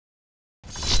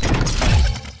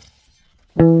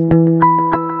Did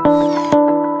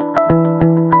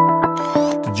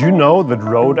you know that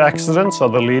road accidents are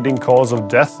the leading cause of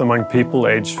death among people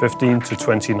aged 15 to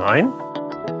 29?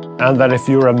 And that if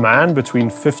you're a man between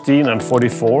 15 and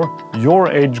 44,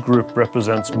 your age group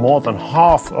represents more than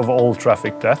half of all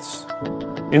traffic deaths?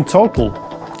 In total,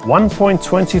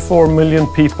 1.24 million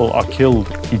people are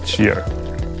killed each year.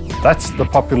 That's the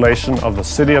population of the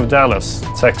city of Dallas,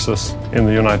 Texas, in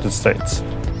the United States.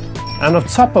 And on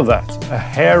top of that, a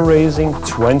hair-raising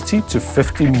 20 to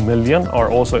 50 million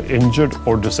are also injured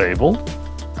or disabled.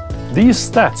 These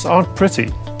stats aren't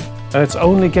pretty, and it's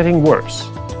only getting worse.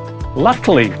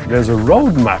 Luckily, there's a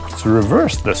roadmap to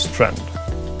reverse this trend.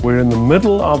 We're in the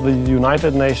middle of the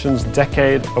United Nations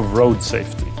Decade of Road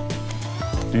Safety.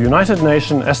 The United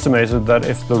Nations estimated that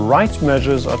if the right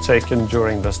measures are taken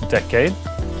during this decade,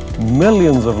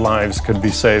 millions of lives could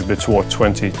be saved before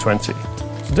 2020.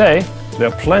 Today, there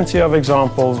are plenty of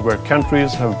examples where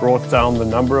countries have brought down the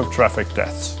number of traffic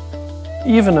deaths,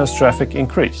 even as traffic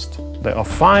increased. There are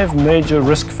 5 major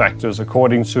risk factors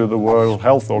according to the World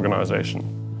Health Organization.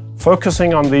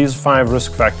 Focusing on these 5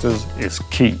 risk factors is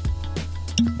key.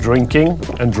 Drinking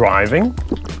and driving,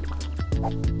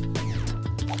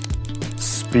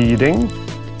 speeding,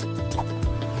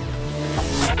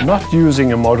 not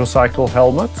using a motorcycle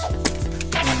helmet,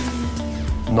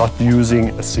 not using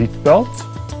a seatbelt.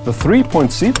 The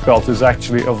 3-point seatbelt is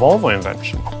actually a Volvo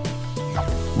invention.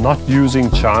 Not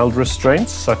using child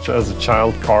restraints, such as a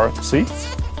child car seat.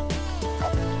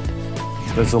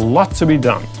 There's a lot to be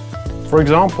done. For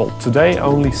example, today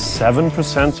only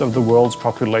 7% of the world's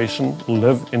population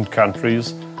live in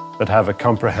countries that have a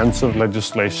comprehensive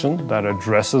legislation that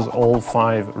addresses all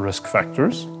 5 risk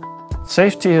factors.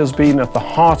 Safety has been at the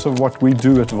heart of what we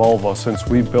do at Volvo since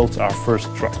we built our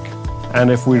first truck. And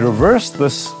if we reverse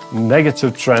this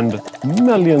negative trend,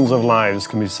 millions of lives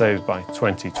can be saved by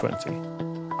 2020.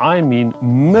 I mean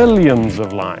millions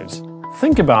of lives.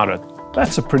 Think about it.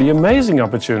 That's a pretty amazing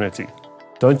opportunity,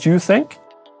 don't you think?